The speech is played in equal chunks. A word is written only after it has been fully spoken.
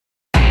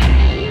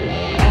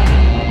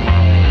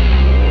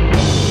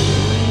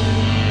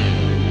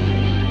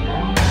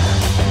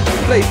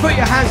please put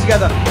your hands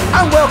together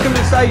and welcome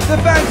to stage the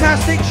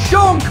fantastic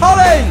Sean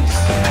Collins.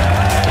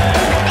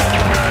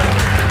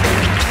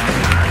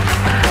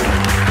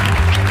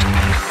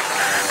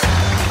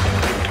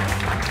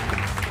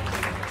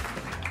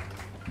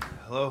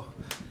 Hello.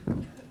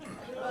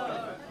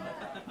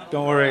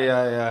 Don't worry,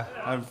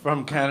 I'm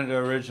from Canada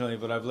originally,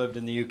 but I've lived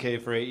in the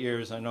UK for 8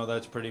 years. I know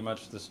that's pretty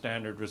much the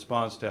standard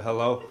response to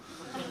hello.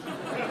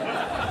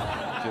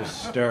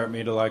 Just stare at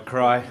me till I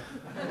cry.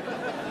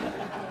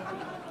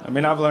 I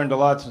mean, I've learned a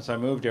lot since I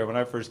moved here. When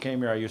I first came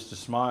here, I used to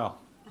smile.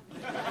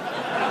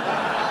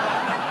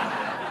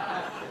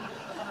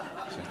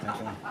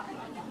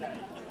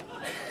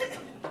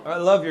 I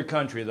love your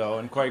country, though,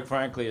 and quite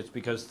frankly, it's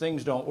because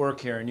things don't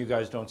work here and you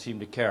guys don't seem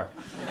to care.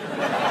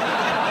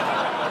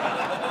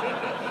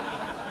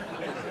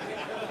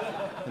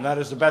 And that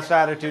is the best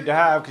attitude to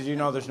have, because you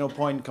know there's no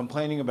point in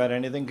complaining about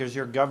anything, because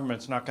your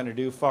government's not going to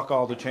do fuck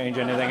all to change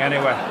anything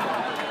anyway.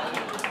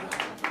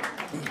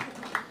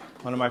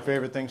 One of my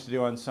favorite things to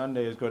do on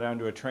Sunday is go down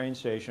to a train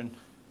station,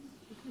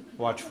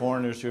 watch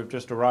foreigners who have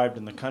just arrived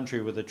in the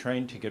country with a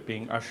train ticket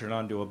being ushered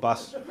onto a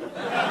bus.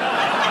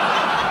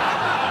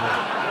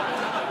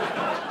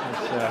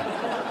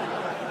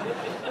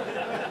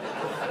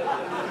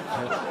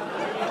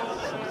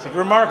 It's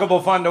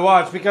remarkable fun to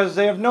watch because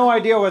they have no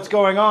idea what's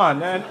going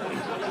on. And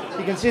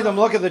you can see them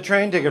look at the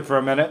train ticket for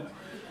a minute,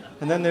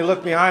 and then they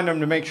look behind them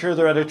to make sure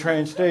they're at a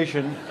train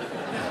station.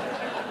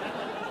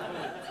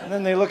 And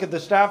then they look at the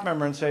staff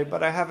member and say,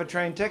 "But I have a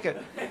train ticket.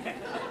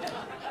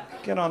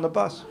 Get on the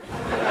bus."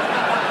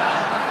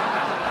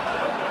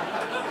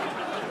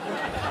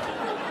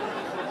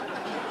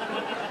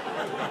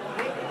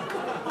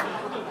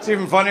 It's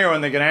even funnier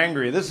when they get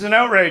angry. "This is an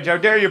outrage. How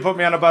dare you put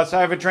me on a bus? I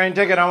have a train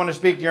ticket. I want to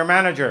speak to your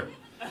manager."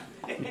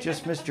 "You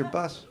just missed your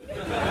bus."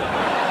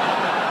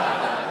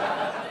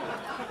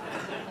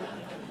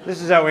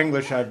 This is how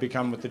English I've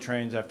become with the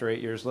trains after 8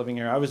 years living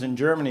here. I was in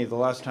Germany the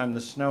last time the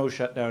snow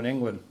shut down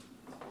England.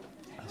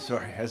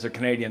 Sorry, as a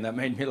Canadian, that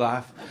made me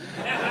laugh.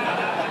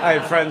 I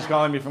had friends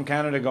calling me from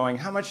Canada going,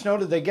 "How much snow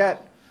did they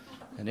get?"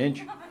 "An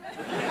inch."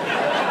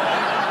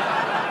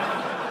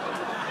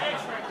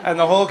 And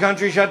the whole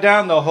country shut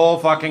down? The whole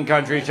fucking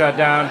country shut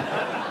down.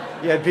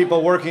 You had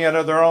people working out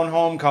of their own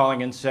home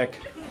calling in sick.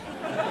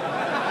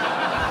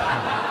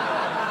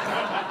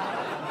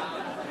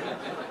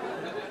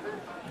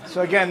 So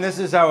again, this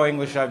is how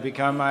English I've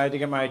become. I had to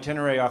get my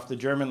itinerary off the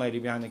German lady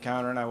behind the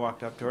counter, and I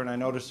walked up to her and I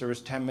noticed there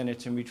was 10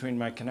 minutes in between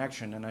my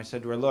connection. And I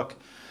said to her, "Look,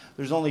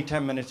 there's only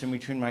 10 minutes in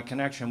between my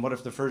connection. What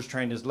if the first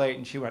train is late?"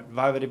 And she went,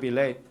 "Why would it be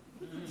late?"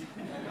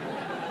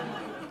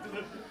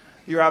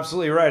 "You're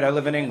absolutely right. I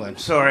live in England.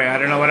 Sorry, I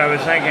don't know what I was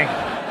thinking."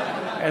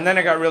 And then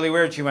it got really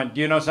weird. She went,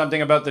 "Do you know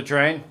something about the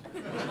train?"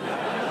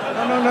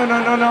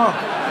 No.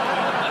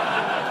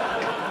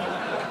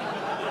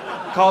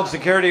 Called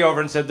security over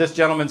and said, "This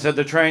gentleman said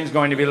the train's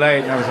going to be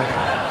late." And I was like...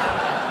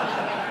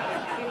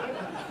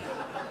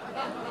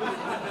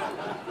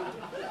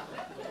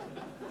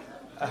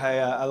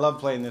 I love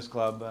playing this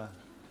club.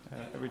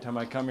 Every time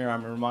I come here,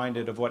 I'm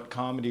reminded of what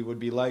comedy would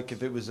be like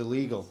if it was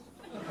illegal.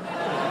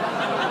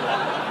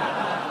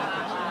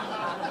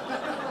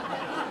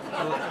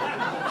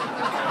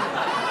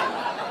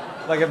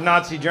 Like if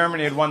Nazi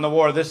Germany had won the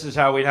war, this is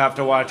how we'd have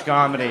to watch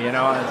comedy, you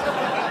know?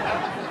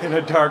 In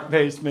a dark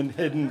basement,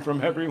 hidden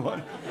from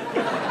everyone.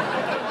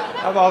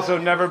 I've also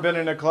never been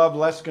in a club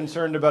less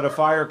concerned about a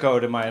fire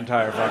code in my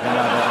entire fucking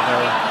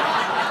life.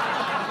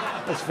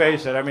 Let's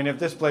face it, I mean, if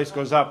this place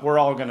goes up, we're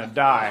all gonna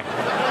die.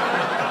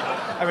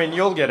 I mean,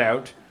 you'll get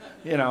out,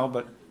 you know,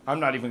 but I'm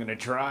not even gonna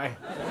try.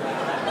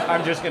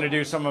 I'm just gonna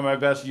do some of my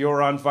best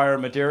 "You're on fire"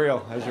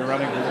 material as you're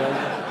running through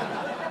there.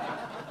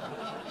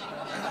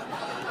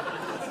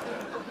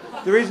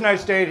 The reason I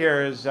stayed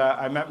here is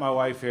I met my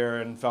wife here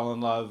and fell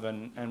in love,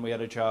 and we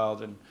had a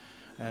child, and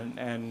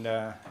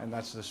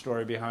that's the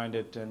story behind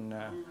it. And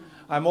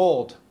I'm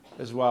old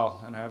as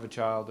well, and I have a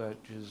child that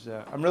is.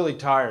 I'm really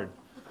tired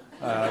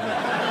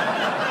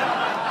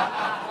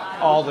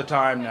all the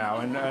time now.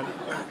 And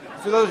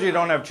for those of you who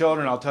don't have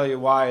children, I'll tell you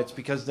why. It's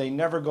because they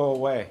never go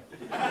away.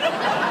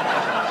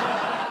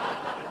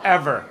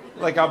 Ever.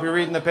 Like I'll be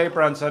reading the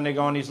paper on Sunday,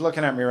 going, "He's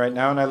looking at me right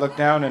now," and I look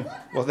down, and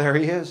well, there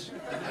he is.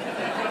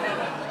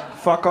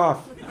 Fuck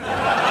off.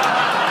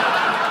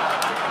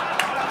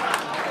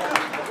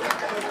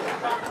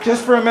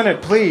 Just for a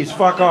minute, please,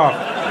 fuck off.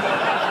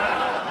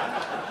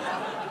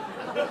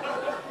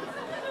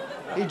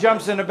 He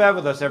jumps into bed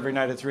with us every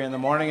night at 3 in the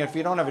morning. If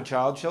you don't have a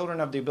child, children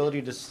have the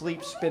ability to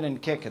sleep, spin,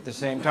 and kick at the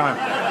same time.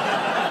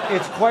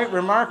 It's quite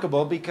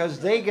remarkable because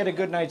they get a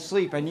good night's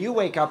sleep and you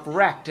wake up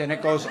wrecked, and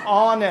it goes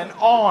on and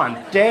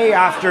on, day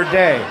after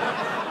day.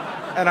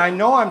 And I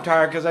know I'm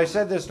tired because I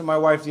said this to my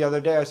wife the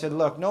other day. I said,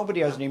 "Look,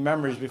 nobody has any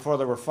memories before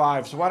they were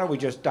 5, so why don't we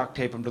just duct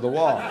tape them to the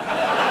wall?"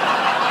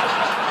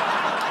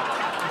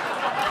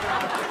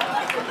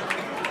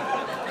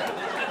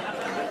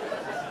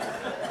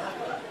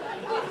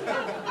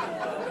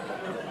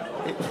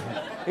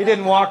 He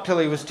didn't walk till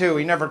he was 2.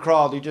 He never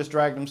crawled. He just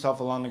dragged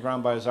himself along the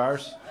ground by his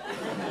arse.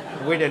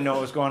 We didn't know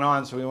what was going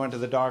on, so we went to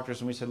the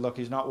doctors and we said, look,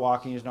 he's not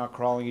walking, he's not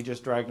crawling, he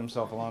just dragged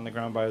himself along the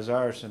ground by his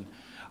arse. And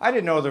I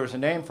didn't know there was a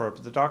name for it,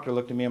 but the doctor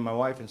looked at me and my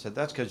wife and said,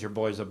 that's because your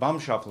boy's a bum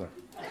shuffler.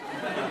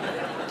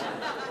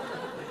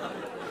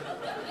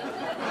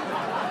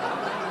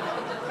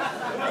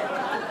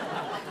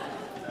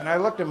 And I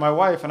looked at my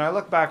wife and I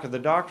looked back at the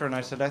doctor and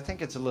I said, I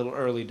think it's a little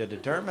early to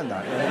determine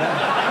that. You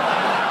know?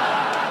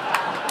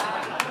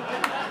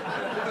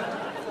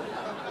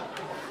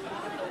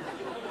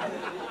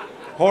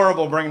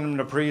 Horrible bringing them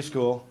to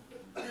preschool.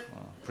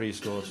 Well,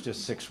 preschool, it's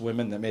just 6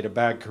 women that made a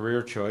bad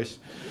career choice.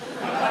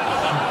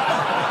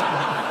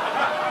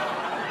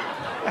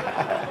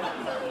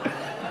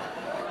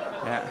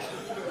 Yeah.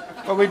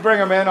 But we'd bring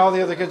him in, all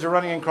the other kids are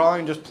running and crawling,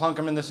 and just plunk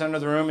him in the center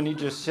of the room, and he'd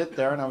just sit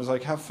there, and I was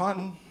like, have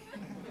fun.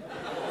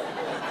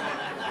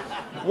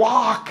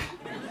 Walk!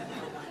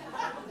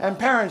 And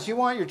parents, you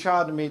want your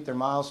child to meet their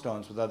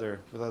milestones with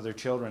other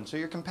children, so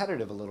you're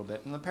competitive a little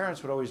bit. And the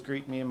parents would always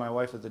greet me and my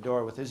wife at the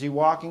door with, is he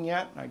walking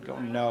yet? And I'd go,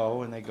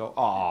 no. And they'd go,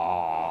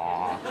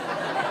 aww.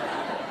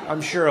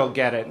 I'm sure he'll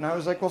get it. And I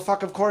was like, well,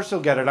 fuck, of course he'll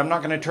get it. I'm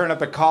not going to turn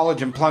up at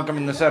college and plunk him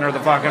in the center of the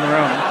fucking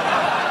room.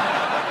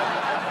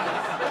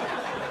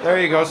 There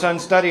you go, son.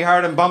 Study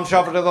hard and bum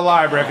shuffle to the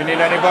library if you need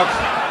any books.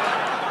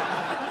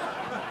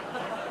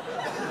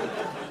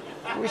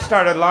 We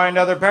started lying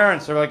to other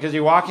parents. They're like, is he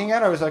walking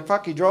yet? I was like,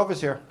 fuck, he drove us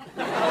here.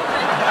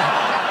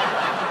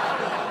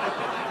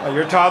 Oh,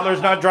 your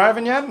toddler's not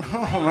driving yet?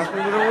 Oh, must be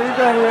a little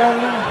weekend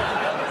yet.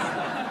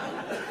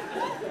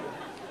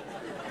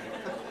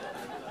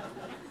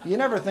 You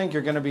never think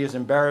you're going to be as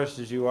embarrassed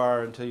as you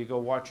are until you go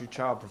watch your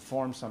child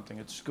perform something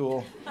at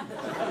school. Look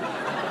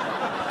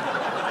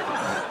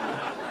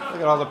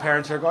at all the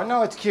parents here going,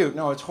 no, it's cute.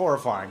 No, it's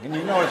horrifying. And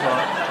you know it's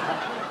horrifying.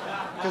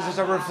 Because it's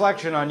a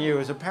reflection on you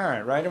as a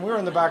parent, right? And we were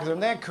in the back of them.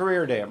 They had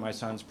career day at my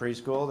son's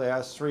preschool. They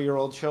asked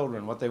 3-year-old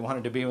children what they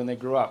wanted to be when they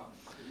grew up.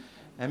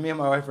 And me and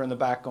my wife were in the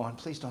back going,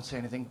 please don't say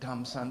anything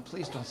dumb, son.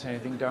 Please don't say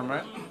anything dumb,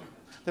 right?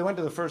 They went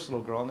to the first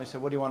little girl and they said,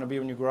 what do you want to be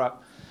when you grow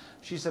up?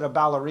 She said, a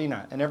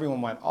ballerina. And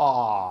everyone went,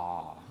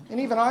 aw. And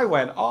even I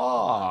went,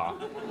 aw.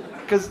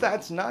 Because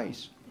that's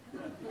nice.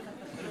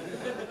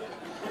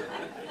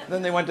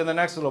 Then they went to the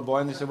next little boy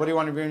and they said, what do you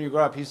want to be when you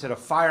grow up? He said, a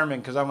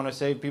fireman, because I want to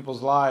save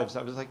people's lives.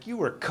 I was like, you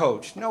were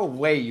coached. No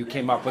way you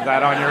came up with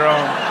that on your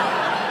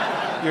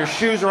own. Your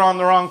shoes are on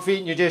the wrong feet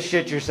and you just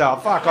shit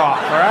yourself. Fuck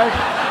off, all right?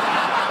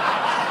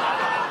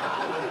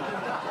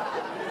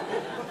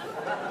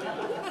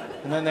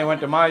 And then they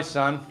went to my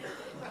son.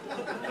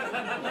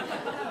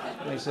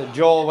 And they said,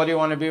 Joel, what do you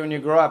want to be when you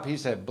grow up? He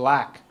said,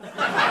 black.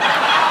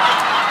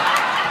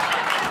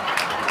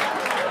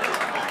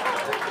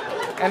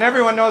 And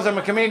everyone knows I'm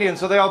a comedian,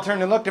 so they all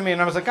turned and looked at me,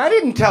 and I was like, I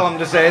didn't tell him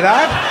to say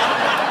that.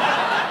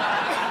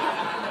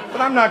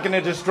 But I'm not going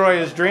to destroy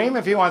his dream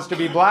if he wants to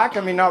be black.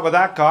 I mean, not with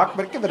that cock,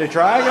 but give it a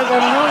try. I guess I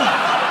don't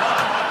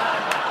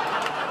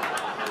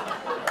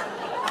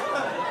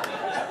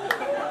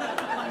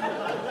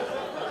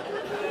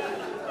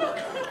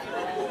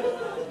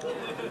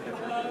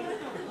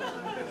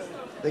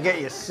know. They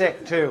get you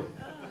sick, too.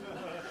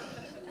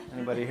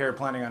 Anybody here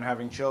planning on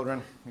having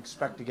children?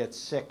 Expect to get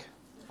sick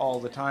all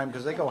the time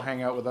because they go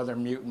hang out with other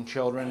mutant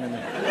children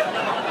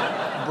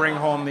and bring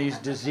home these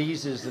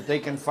diseases that they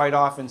can fight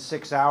off in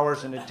 6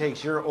 hours, and it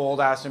takes your old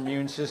ass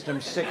immune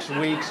system 6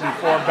 weeks and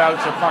 4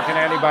 bouts of fucking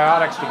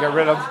antibiotics to get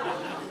rid of.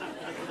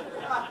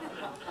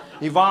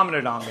 He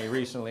vomited on me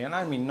recently, and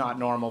I mean not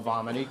normal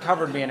vomit. He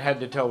covered me in head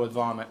to toe with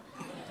vomit.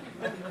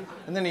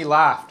 And then he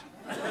laughed.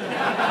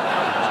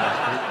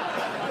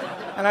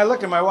 And I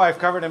looked at my wife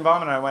covered in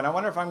vomit and I went, I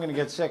wonder if I'm going to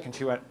get sick. And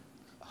she went,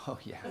 oh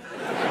yeah.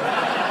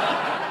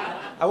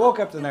 I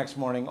woke up the next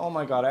morning, oh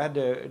my God, I had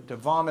to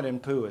vomit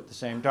and poo at the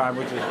same time,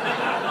 which is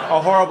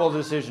a horrible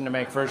decision to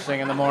make first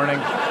thing in the morning.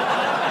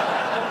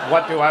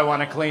 What do I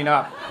want to clean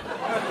up?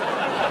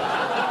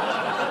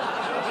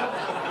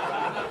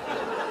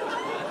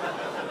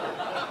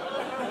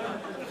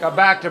 Got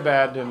back to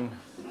bed and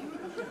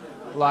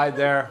lied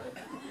there,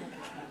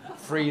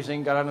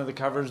 freezing, got under the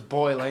covers,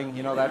 boiling,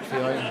 you know that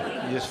feeling?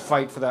 You just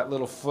fight for that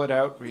little foot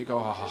out where you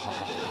go,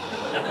 oh.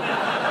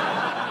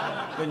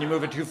 Then you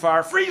move it too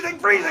far, freezing,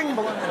 freezing.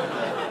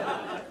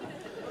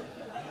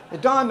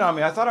 It dawned on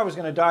me, I thought I was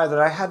going to die, that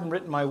I hadn't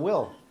written my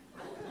will.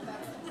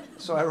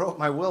 So I wrote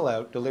my will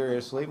out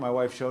deliriously. My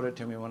wife showed it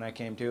to me when I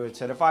came to. It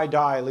said, if I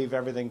die, leave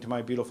everything to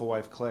my beautiful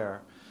wife,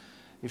 Claire.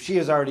 If she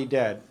is already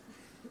dead,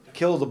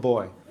 kill the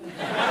boy.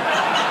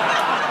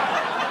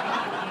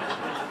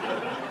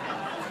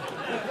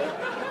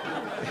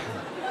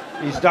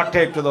 He's duct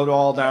taped to the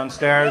wall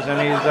downstairs, and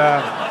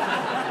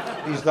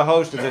he's the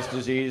host of this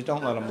disease.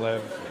 Don't let him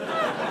live.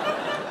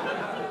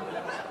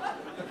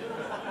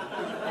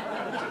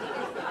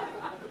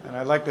 And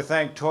I'd like to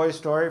thank Toy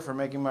Story for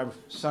making my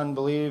son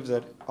believe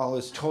that all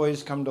his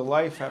toys come to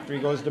life after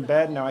he goes to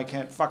bed. Now I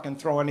can't fucking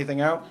throw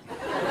anything out.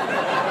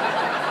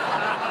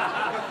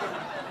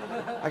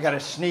 I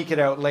gotta sneak it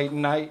out late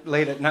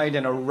at night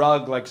in a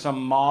rug like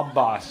some mob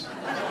boss.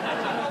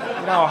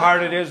 You know how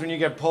hard it is when you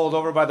get pulled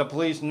over by the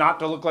police not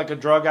to look like a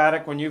drug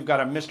addict when you've got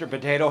a Mr.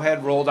 Potato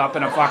Head rolled up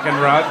in a fucking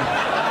rug?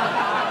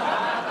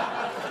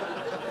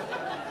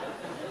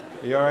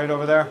 You all right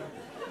over there?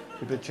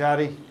 You a bit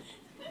chatty?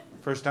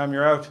 First time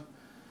you're out?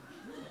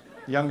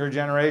 Younger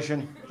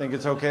generation think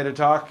it's okay to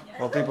talk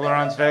while people are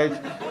on stage?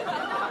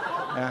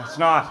 Yeah, it's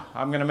not.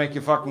 I'm gonna make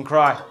you fucking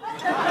cry.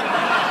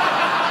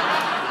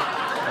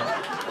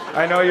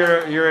 I know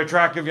you're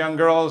attractive young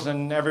girls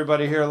and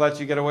everybody here lets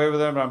you get away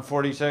with it, but I'm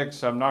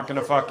 46, I'm not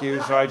gonna fuck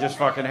you, so I just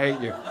fucking hate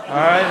you. All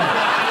right?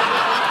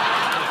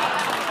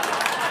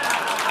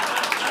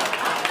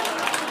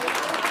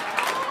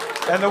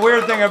 And the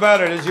weird thing about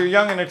it is you're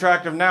young and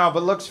attractive now,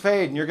 but looks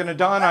fade, and you're gonna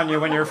dawn on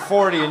you when you're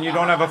 40 and you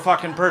don't have a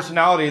fucking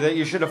personality that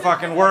you should have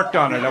fucking worked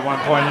on it at one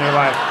point in your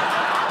life.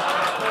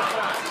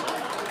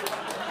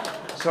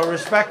 So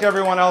respect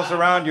everyone else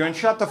around you and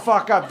shut the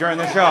fuck up during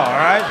the show, all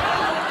right?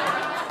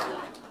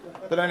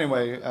 But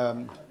anyway,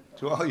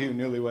 to all you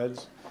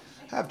newlyweds,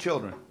 have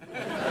children.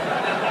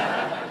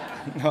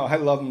 No, I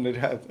love them to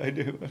death. I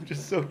do. I'm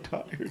just so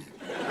tired.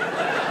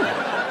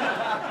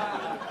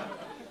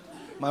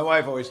 My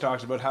wife always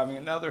talks about having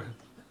another.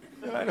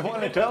 And I don't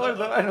want to tell her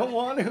that I don't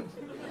want to.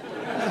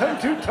 I'm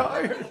too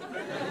tired.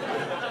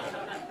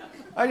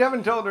 I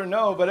haven't told her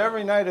no, but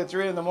every night at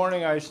 3 in the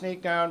morning I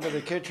sneak down to the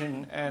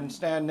kitchen and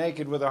stand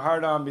naked with a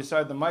hard-on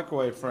beside the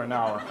microwave for an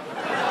hour.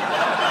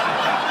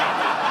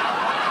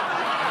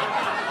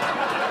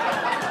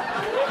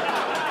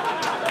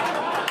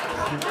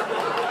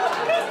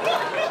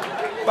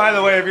 By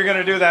the way, if you're going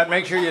to do that,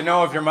 make sure you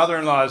know if your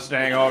mother-in-law is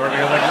staying over.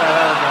 Because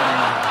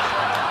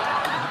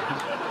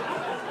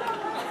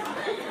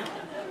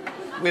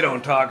we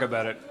don't talk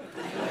about it.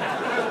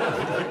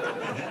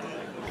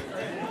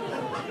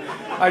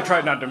 I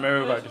tried not to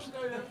move. I just.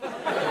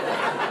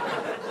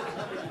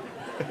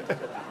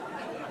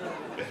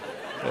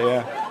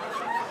 Yeah.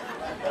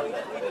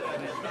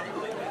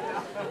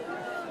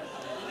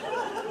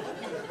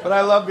 But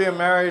I love being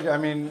married. I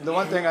mean, the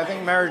one thing I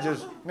think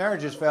marriages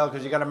fail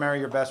because you got to marry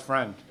your best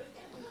friend.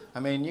 I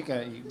mean,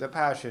 the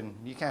passion,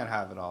 you can't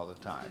have it all the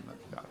time.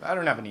 I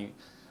don't have any.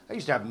 I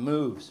used to have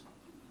moves.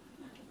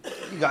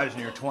 You guys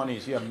in your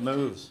 20s, you have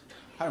moves.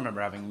 I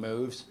remember having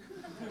moves.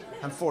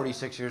 I'm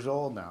 46 years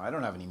old now. I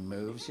don't have any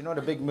moves. You know what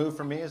a big move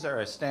for me is?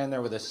 I stand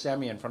there with a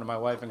semi in front of my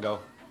wife and go.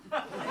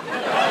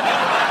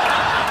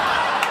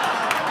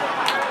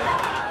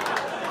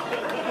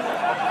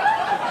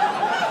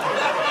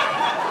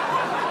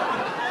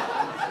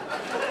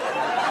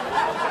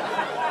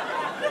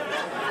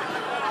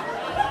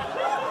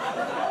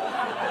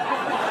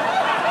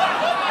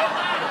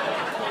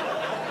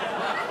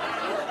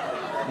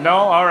 No?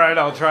 All right,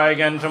 I'll try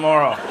again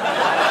tomorrow.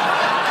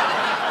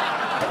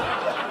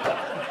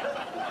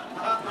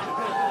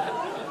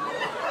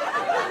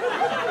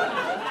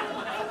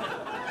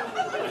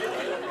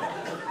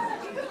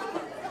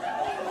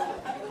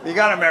 You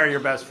gotta marry your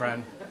best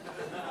friend.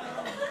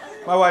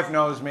 My wife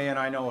knows me and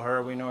I know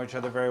her. We know each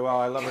other very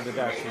well. I love her to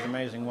death. She's an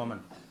amazing woman.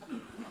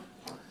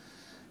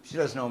 She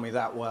doesn't know me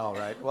that well,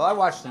 right? Well, I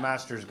watch the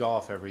Masters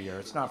golf every year.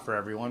 It's not for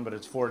everyone, but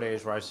it's 4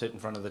 days where I sit in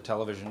front of the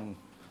television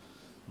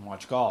and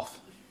watch golf.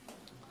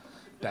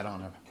 Bet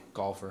on a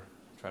golfer,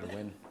 try to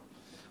win.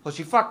 Well,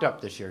 she fucked up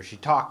this year. She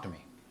talked to me.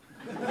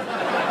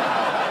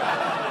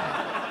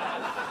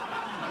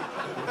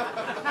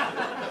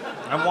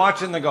 I'm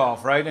watching the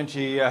golf, right? And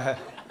she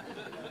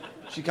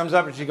comes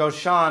up and she goes,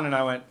 "Sean," and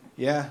I went,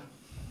 "Yeah."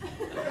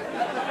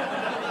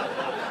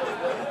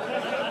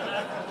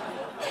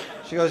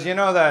 She goes, "You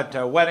know that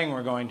wedding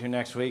we're going to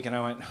next week?" And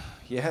I went,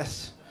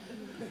 "Yes."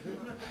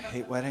 I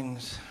hate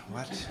weddings.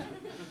 What?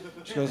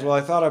 She goes, "Well, I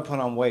thought I'd put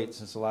on weight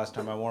since the last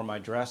time I wore my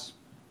dress.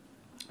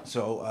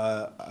 So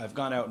I've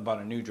gone out and bought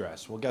a new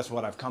dress." Well, guess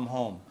what? I've come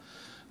home,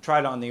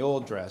 tried on the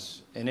old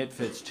dress, and it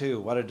fits too.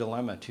 What a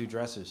dilemma, 2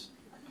 dresses.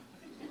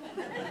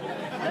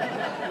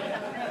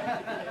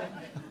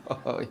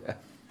 Oh, yeah.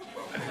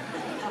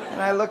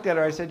 And I looked at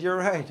her, I said, "You're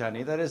right,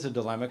 honey, that is a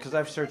dilemma, because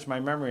I've searched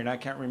my memory and I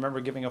can't remember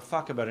giving a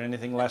fuck about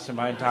anything less in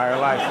my entire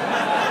life."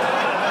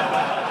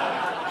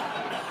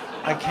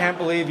 I can't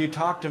believe you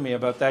talked to me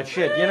about that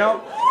shit. You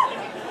know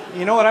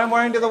what I'm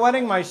wearing to the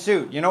wedding? My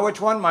suit. You know which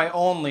one? My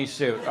only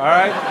suit, all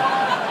right?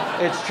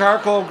 It's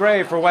charcoal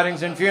gray for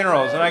weddings and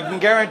funerals. And I can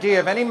guarantee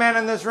if any man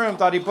in this room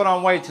thought he put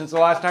on weight since the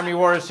last time he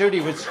wore a suit,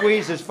 he would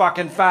squeeze his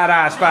fucking fat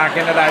ass back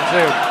into that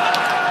suit.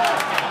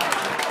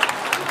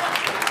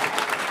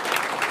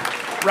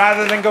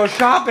 Rather than go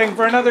shopping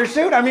for another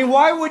suit. I mean,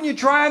 why wouldn't you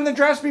try on the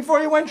dress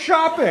before you went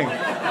shopping?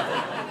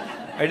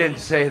 I didn't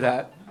say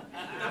that.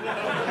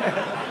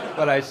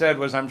 What I said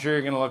was, I'm sure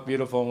you're going to look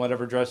beautiful in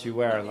whatever dress you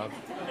wear, love.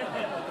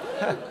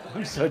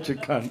 I'm such a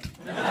cunt.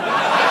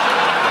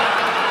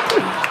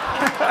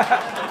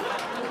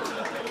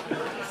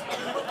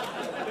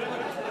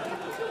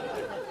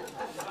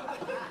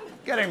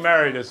 Getting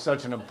married is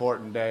such an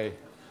important day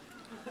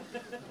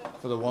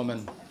for the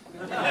woman.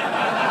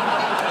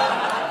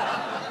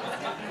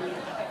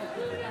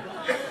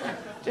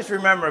 Just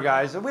remember,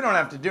 guys, that we don't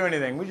have to do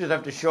anything. We just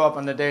have to show up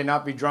on the day,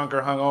 not be drunk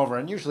or hungover.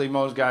 And usually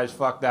most guys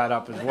fuck that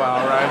up as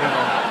well, right?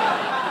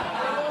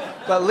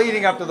 But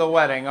leading up to the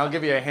wedding, I'll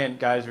give you a hint,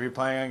 guys. If you're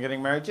planning on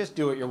getting married, just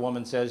do what your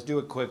woman says. Do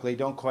it quickly.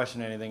 Don't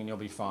question anything, and you'll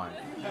be fine.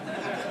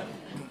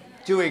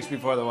 2 weeks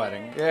before the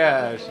wedding.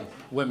 Yeah, there's some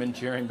women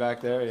cheering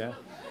back there, yeah.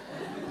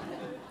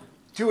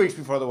 2 weeks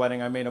before the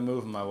wedding, I made a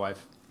move with my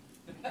wife.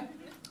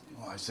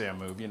 Well, I say a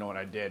move, you know what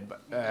I did,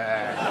 but...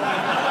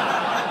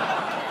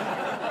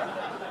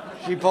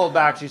 She pulled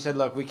back. She said,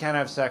 look, we can't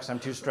have sex. I'm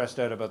too stressed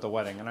out about the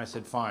wedding. And I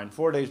said, fine.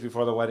 4 days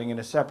before the wedding, in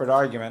a separate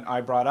argument,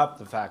 I brought up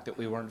the fact that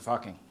we weren't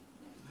fucking.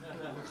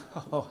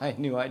 Oh, I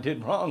knew I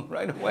did wrong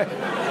right away.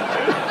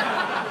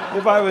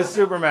 If I was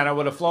Superman, I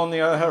would have flown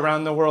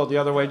around the world the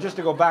other way just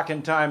to go back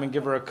in time and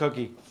give her a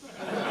cookie.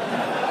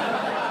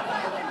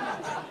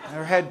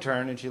 Her head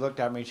turned and she looked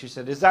at me and she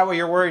said, is that what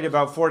you're worried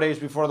about 4 days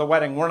before the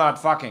wedding? We're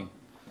not fucking.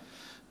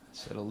 I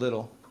said, a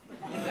little.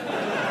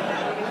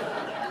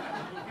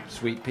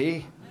 Sweet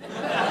pea.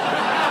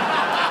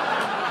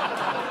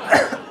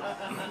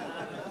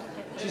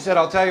 She said,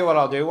 I'll tell you what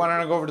I'll do. Why don't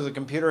I go over to the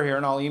computer here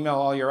and I'll email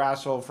all your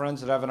asshole friends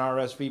that have an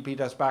RSVP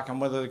us back on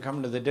whether they're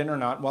coming to the dinner or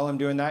not. While I'm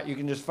doing that, you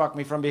can just fuck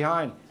me from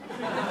behind.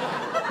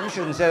 You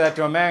shouldn't say that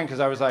to a man,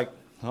 because I was like,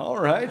 all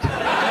right. Do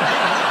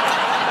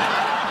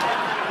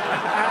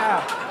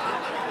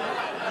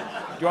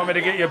you want me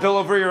to get you a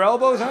pillow for your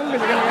elbows, huh?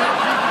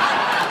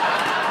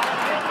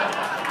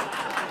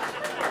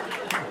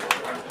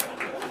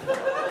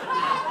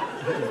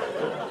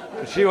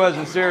 She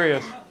wasn't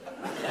serious.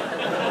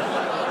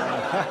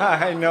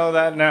 I know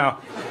that now.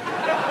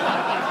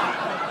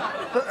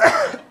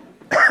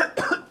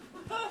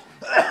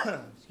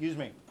 Excuse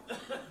me.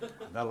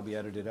 That'll be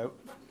edited out.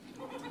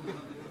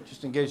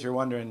 Just in case you're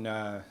wondering,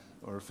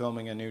 we're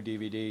filming a new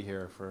DVD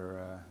here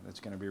that's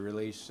going to be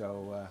released,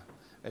 so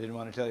I didn't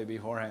want to tell you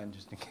beforehand,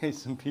 just in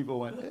case some people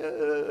went,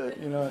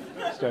 you know,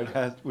 started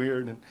acting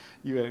weird, and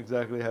you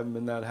exactly haven't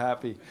been that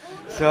happy.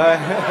 So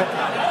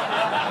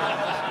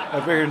I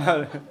figured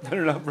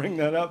better not bring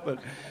that up, but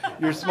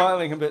you're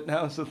smiling a bit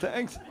now, so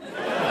thanks.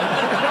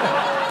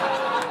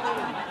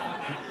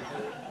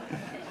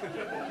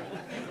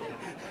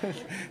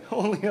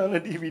 Only on a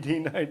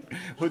DVD night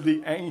would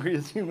the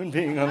angriest human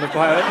being on the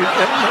planet be saying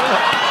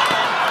that.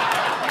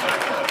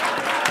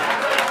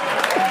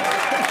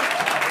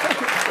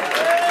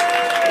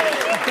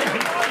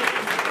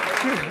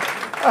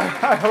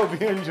 I hope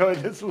you enjoyed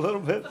this a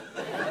little bit.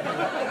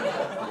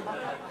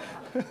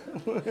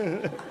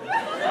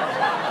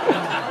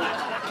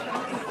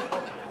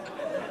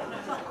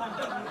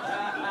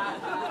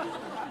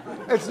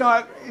 It's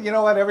not, you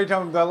know what, every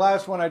time, the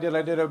last one I did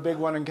a big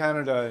one in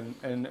Canada,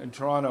 in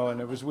Toronto, and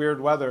it was weird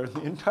weather.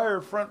 The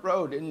entire front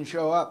row didn't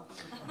show up.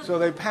 So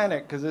they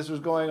panicked because this was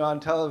going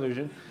on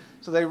television.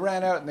 So they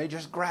ran out and they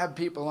just grabbed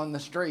people on the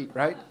street,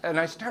 right? And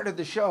I started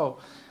the show,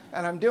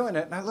 and I'm doing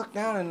it, and I look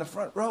down in the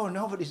front row and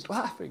nobody's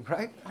laughing,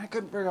 right? I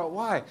couldn't figure out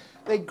why.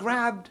 They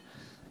grabbed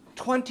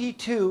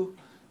 22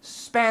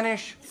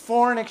 Spanish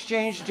foreign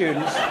exchange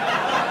students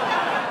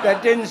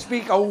that didn't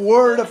speak a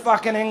word of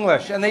fucking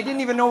English, and they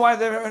didn't even know why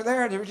they were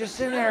there. They were just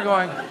sitting there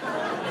going...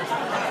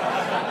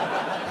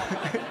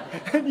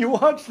 And you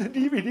watch the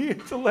DVD,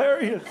 it's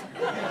hilarious.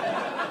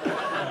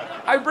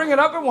 I bring it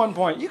up at one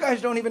point. You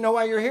guys don't even know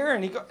why you're here.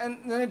 And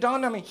then it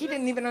dawned on me, he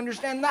didn't even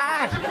understand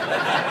that.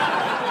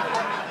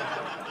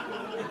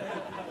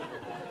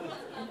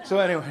 So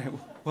anyway,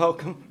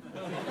 welcome.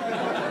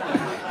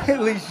 At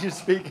least you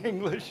speak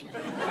English.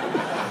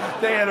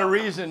 They had a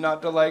reason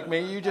not to like me.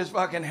 You just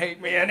fucking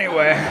hate me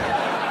anyway.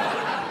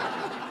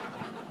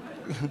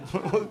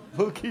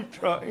 We'll keep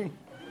trying.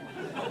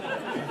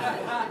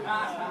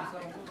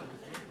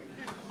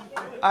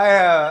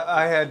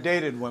 I had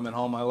dated women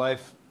all my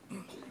life.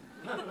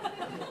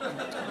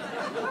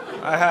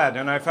 I had,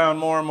 and I found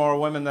more and more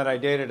women that I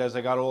dated as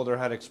I got older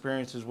had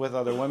experiences with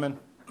other women.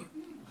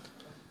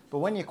 But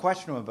when you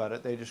question them about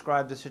it, they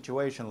describe the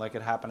situation like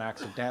it happened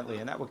accidentally,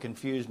 and that would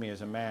confuse me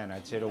as a man.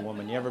 I'd say to a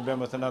woman, you ever been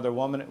with another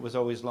woman? It was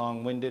always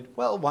long-winded.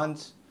 Well,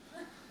 once.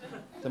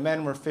 The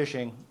men were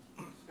fishing.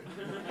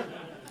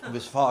 It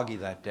was foggy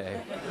that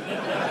day.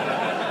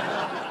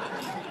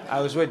 I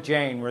was with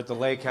Jane. We're at the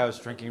lake house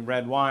drinking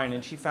red wine,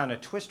 and she found a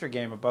twister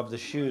game above the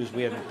shoes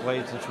we hadn't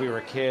played since we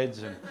were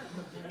kids, and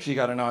she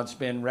got an odd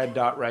spin, red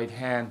dot right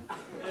hand.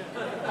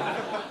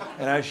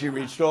 And as she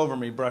reached over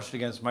me, brushed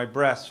against my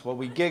breasts. Well,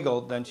 we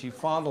giggled, then she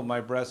fondled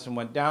my breasts and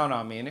went down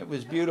on me, and it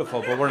was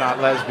beautiful, but we're not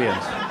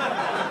lesbians.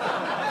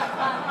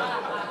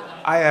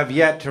 I have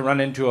yet to run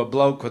into a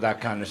bloke with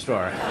that kind of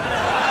story.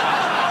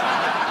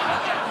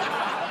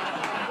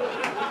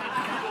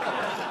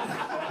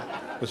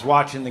 Was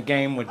watching the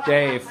game with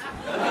Dave.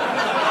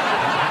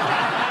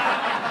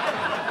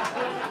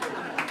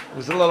 It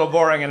was a little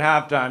boring at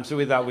halftime, so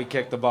we thought we'd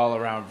kick the ball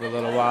around for a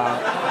little while.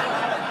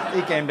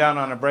 He came down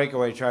on a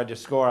breakaway, tried to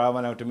score. I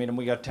went out to meet him.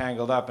 We got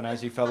tangled up, and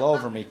as he fell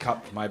over me,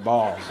 cupped my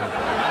balls.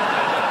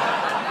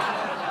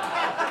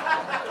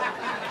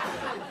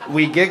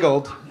 We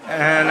giggled,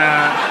 and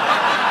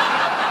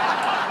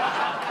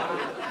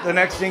The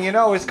next thing you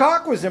know, his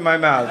cock was in my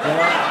mouth, you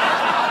know?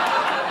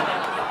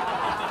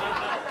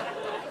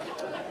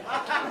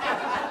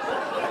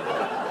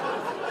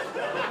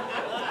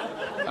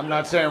 I'm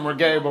not saying we're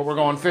gay, but we're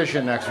going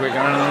fishing next week.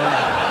 I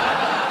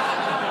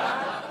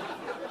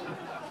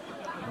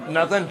don't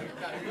know. Nothing?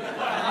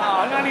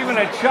 Oh, not even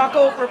a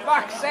chuckle, for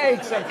fuck's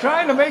sakes. I'm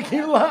trying to make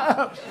you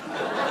laugh.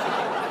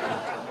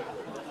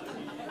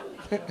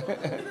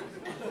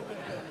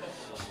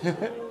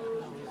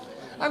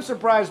 I'm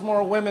surprised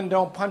more women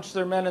don't punch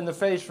their men in the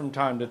face from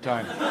time to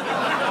time.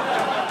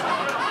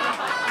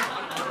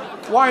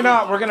 Why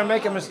not? We're going to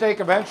make a mistake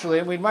eventually,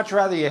 and we'd much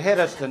rather you hit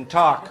us than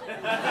talk.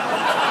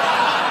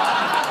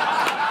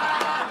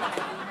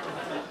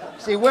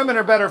 See, women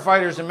are better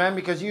fighters than men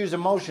because you use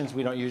emotions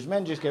we don't use.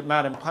 Men just get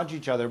mad and punch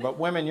each other, but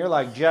women, you're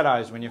like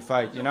Jedis when you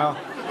fight, you know?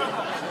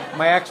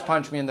 My ex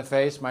punched me in the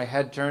face, my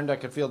head turned, I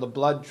could feel the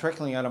blood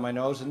trickling out of my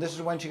nose, and this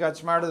is when she got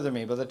smarter than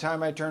me. By the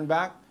time I turned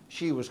back,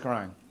 she was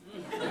crying.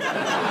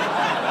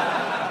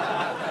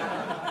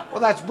 Well,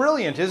 that's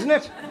brilliant, isn't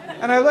it?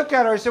 And I looked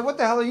at her, I said, what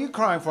the hell are you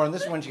crying for? And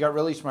this is when she got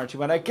really smart. She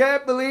went, I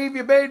can't believe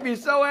you made me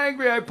so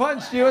angry, I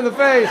punched you in the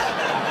face.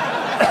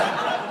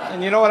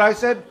 And you know what I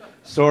said?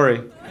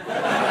 Sorry.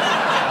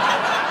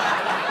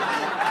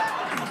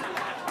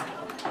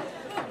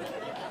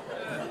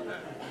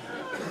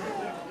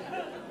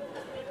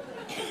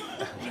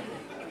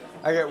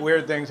 I get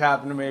weird things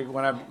happen to me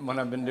when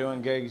I've been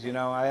doing gigs, you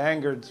know. I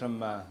angered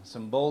some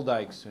bull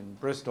dykes in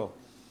Bristol.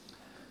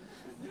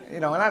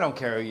 You know, and I don't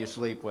care who you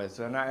sleep with,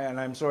 and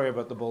I'm sorry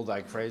about the bull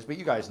dyke phrase, but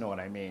you guys know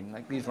what I mean.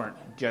 Like, these weren't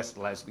just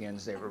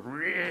lesbians, they were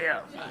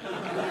real.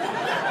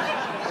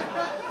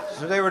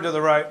 So they were to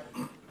the right,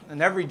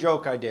 and every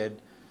joke I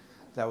did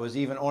that was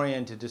even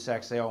oriented to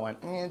sex, they all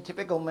went,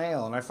 typical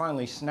male, and I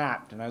finally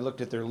snapped, and I looked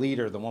at their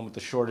leader, the one with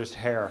the shortest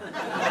hair.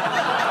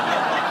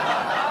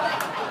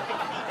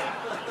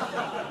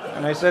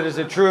 And I said, is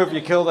it true if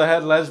you kill the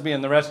head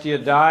lesbian, the rest of you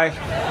die?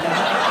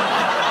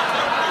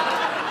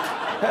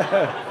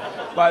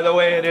 By the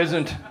way, it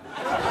isn't.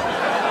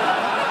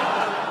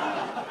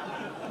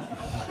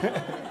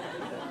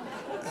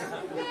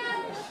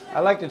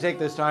 I'd like to take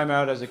this time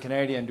out as a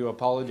Canadian to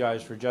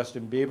apologize for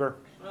Justin Bieber.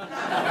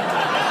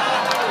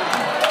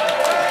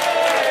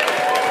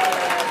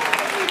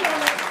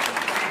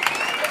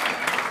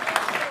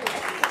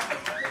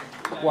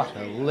 What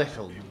a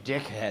little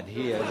dickhead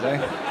he is,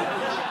 eh?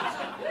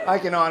 I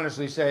can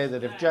honestly say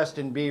that if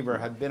Justin Bieber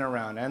had been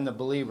around, and the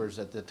Believers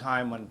at the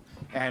time when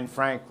Anne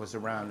Frank was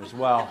around as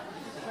well,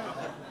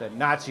 that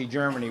Nazi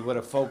Germany would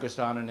have focused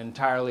on an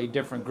entirely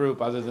different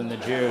group other than the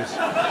Jews.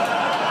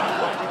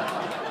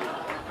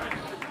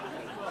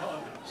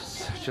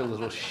 Such a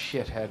little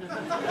shithead.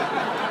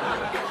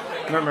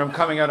 I remember him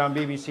coming out on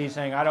BBC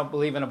saying, I don't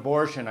believe in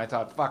abortion. I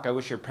thought, fuck, I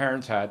wish your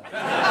parents had.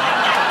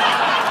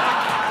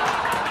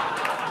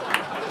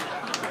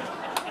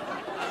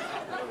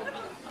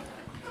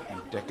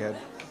 Dickhead.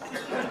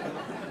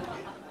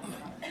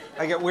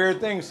 I get weird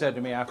things said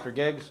to me after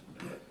gigs.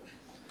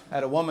 I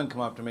had a woman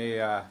come up to me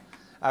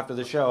after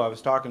the show. I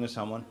was talking to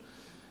someone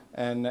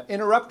and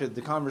interrupted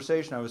the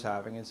conversation I was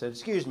having and said,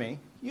 excuse me,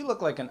 you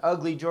look like an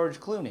ugly George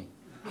Clooney.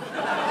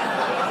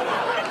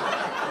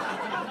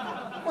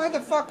 Why the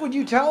fuck would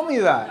you tell me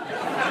that?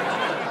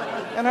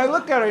 And I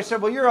looked at her, I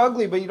said, well, you're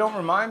ugly, but you don't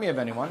remind me of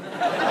anyone.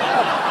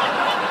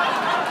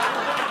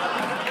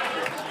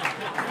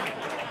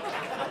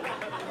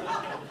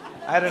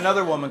 I had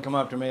another woman come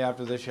up to me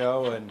after the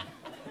show and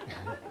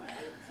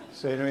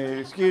say to me,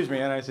 excuse me,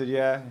 and I said,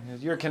 yeah.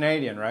 You're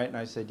Canadian, right? And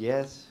I said,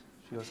 yes.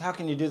 She goes, how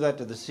can you do that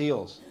to the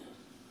seals?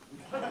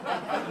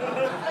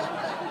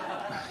 I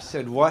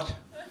said, what?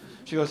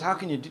 She goes, how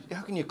can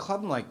you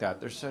club them like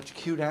that? They're such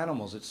cute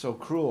animals, it's so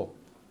cruel.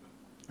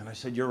 And I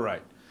said, you're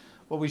right.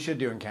 What we should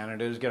do in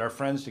Canada is get our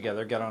friends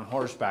together, get on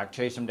horseback,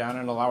 chase them down,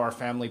 and allow our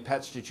family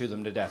pets to chew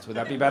them to death. Would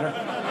that be better?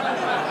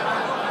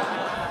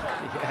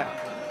 Yeah.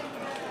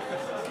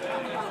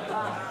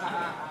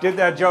 Did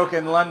that joke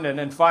in London,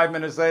 and 5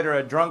 minutes later,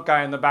 a drunk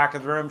guy in the back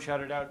of the room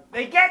shouted out,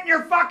 they get in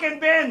your fucking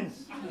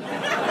bins!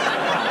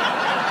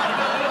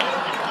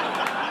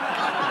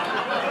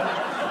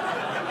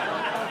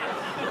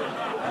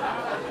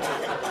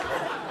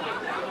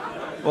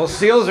 Well,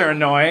 seals are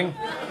annoying.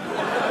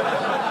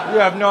 You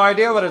have no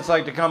idea what it's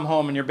like to come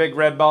home and your big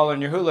red ball and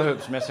your hula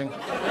hoop's missing.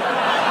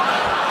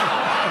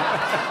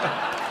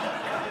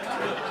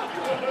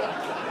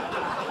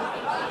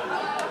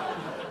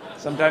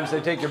 Sometimes they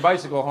take your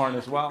bicycle horn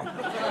as well.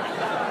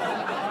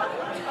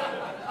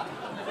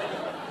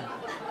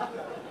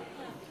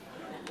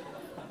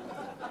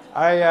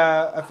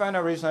 I found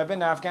out recently, I've been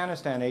to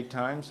Afghanistan 8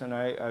 times, and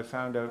I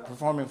found out,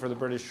 performing for the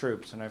British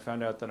troops, and I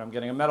found out that I'm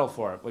getting a medal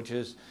for it, which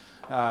is,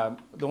 the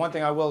one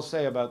thing I will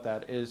say about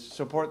that is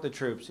support the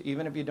troops.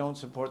 Even if you don't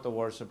support the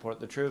war, support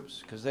the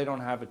troops, because they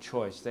don't have a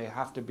choice. They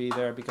have to be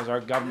there because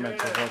our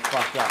governments are so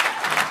fucked up.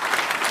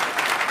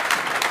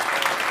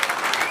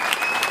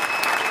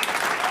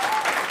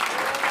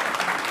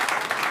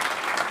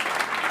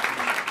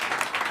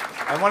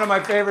 And one of my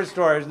favorite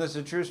stories, and this is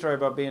a true story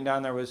about being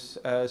down there, was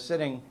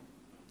sitting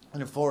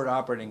in a forward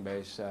operating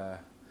base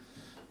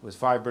with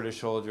 5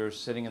 British soldiers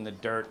sitting in the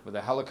dirt with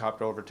a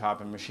helicopter over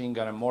top and machine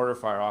gun and mortar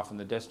fire off in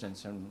the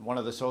distance. And one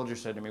of the soldiers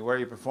said to me, "Where are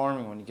you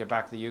performing when you get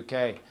back to the UK?"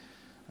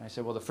 And I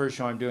said, "Well, the first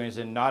show I'm doing is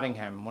in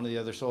Nottingham." And one of the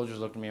other soldiers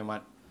looked at me and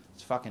went,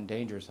 "It's fucking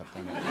dangerous up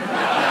there."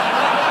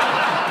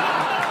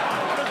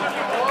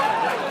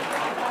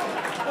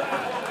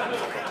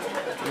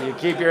 You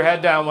keep your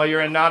head down while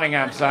you're in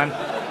Nottingham, son.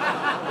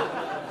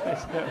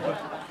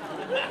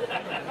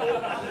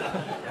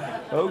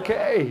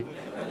 Okay.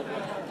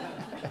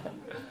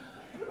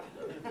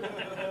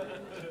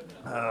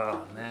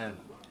 Oh, man.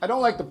 I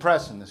don't like the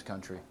press in this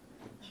country.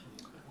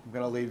 I'm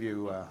going to leave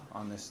you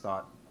on this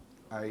thought.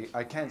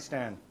 I can't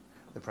stand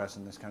the press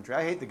in this country.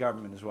 I hate the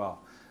government as well.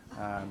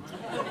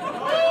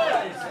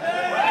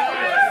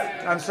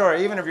 I'm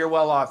sorry, even if you're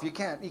well off, you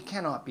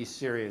cannot be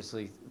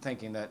seriously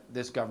thinking that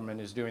this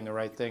government is doing the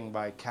right thing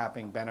by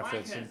capping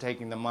benefits and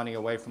taking the money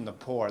away from the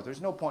poor.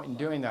 There's no point in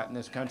doing that in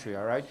this country,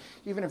 all right?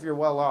 Even if you're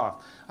well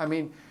off. I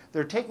mean,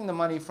 they're taking the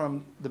money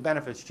from the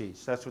benefits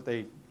chiefs. That's what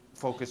they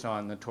focus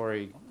on, the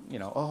Tory, you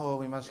know, oh,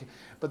 we must,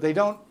 but they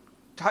don't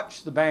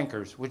touch the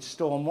bankers, which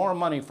stole more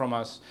money from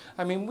us.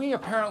 I mean, we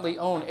apparently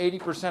own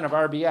 80% of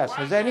RBS.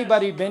 Has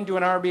anybody been to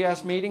an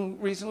RBS meeting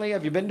recently?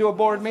 Have you been to a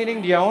board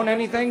meeting? Do you own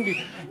anything?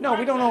 No,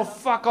 we don't own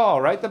fuck all,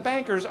 right? The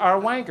bankers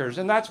are wankers,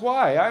 and that's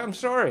why. I'm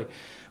sorry.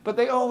 But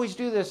they always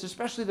do this,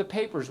 especially the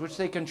papers, which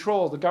they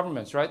control, the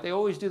governments, right? They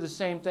always do the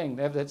same thing.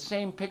 They have that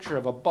same picture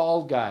of a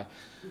bald guy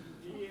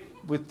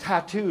with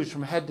tattoos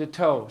from head to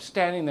toe,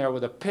 standing there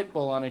with a pit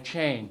bull on a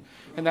chain.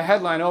 And the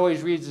headline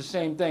always reads the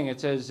same thing.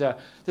 It says,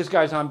 this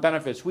guy's on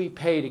benefits. We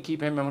pay to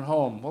keep him at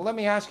home. Well, let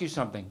me ask you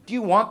something. Do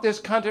you want this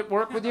cunt at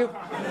work with you?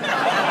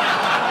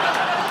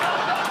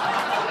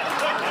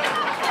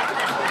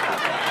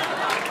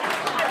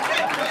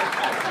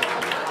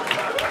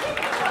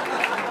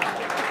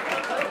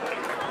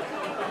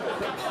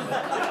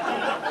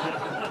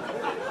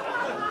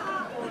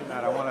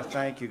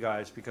 Thank you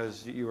guys,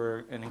 because you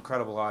were an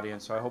incredible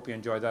audience. So I hope you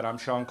enjoyed that. I'm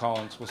Sean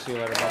Collins. We'll see you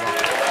later.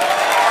 Bye-bye.